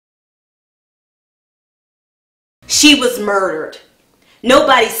She was murdered.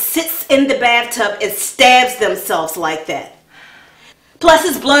 Nobody sits in the bathtub and stabs themselves like that. Plus,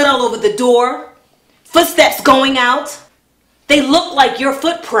 there's blood all over the door. Footsteps going out. They look like your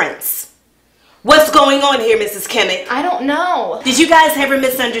footprints. What's going on here, Mrs. Kimmick? I don't know. Did you guys have a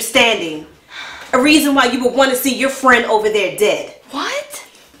misunderstanding? A reason why you would want to see your friend over there dead? What?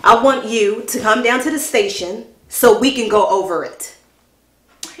 I want you to come down to the station so we can go over it.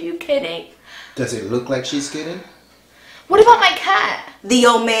 Are you kidding? Does it look like she's kidding? What about my cat? The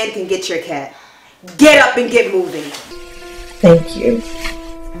old man can get your cat. Get up and get moving. Thank you.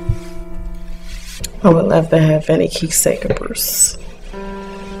 I would love to have any keepsakers.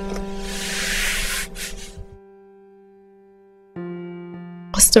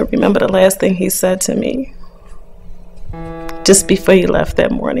 I still remember the last thing he said to me, just before he left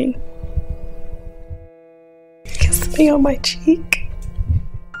that morning. He kissed me on my cheek.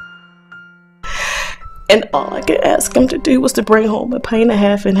 And all I could ask him to do was to bring home a pint of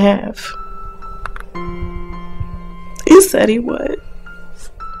half and half. He said he would.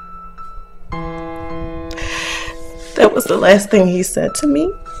 That was the last thing he said to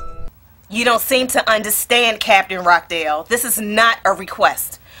me. You don't seem to understand, Captain Rockdale. This is not a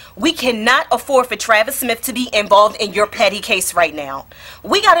request. We cannot afford for Travis Smith to be involved in your petty case right now.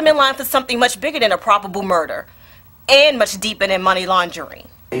 We got him in line for something much bigger than a probable murder. And much deeper than money laundering.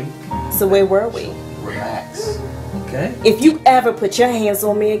 So where were we? Relax. Okay? If you ever put your hands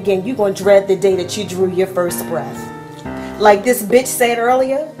on me again, you're going to dread the day that you drew your first breath. Like this bitch said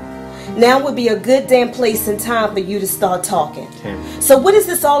earlier, now would be a good damn place and time for you to start talking. So what is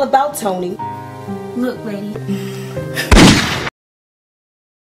this all about, Tony? Look, lady,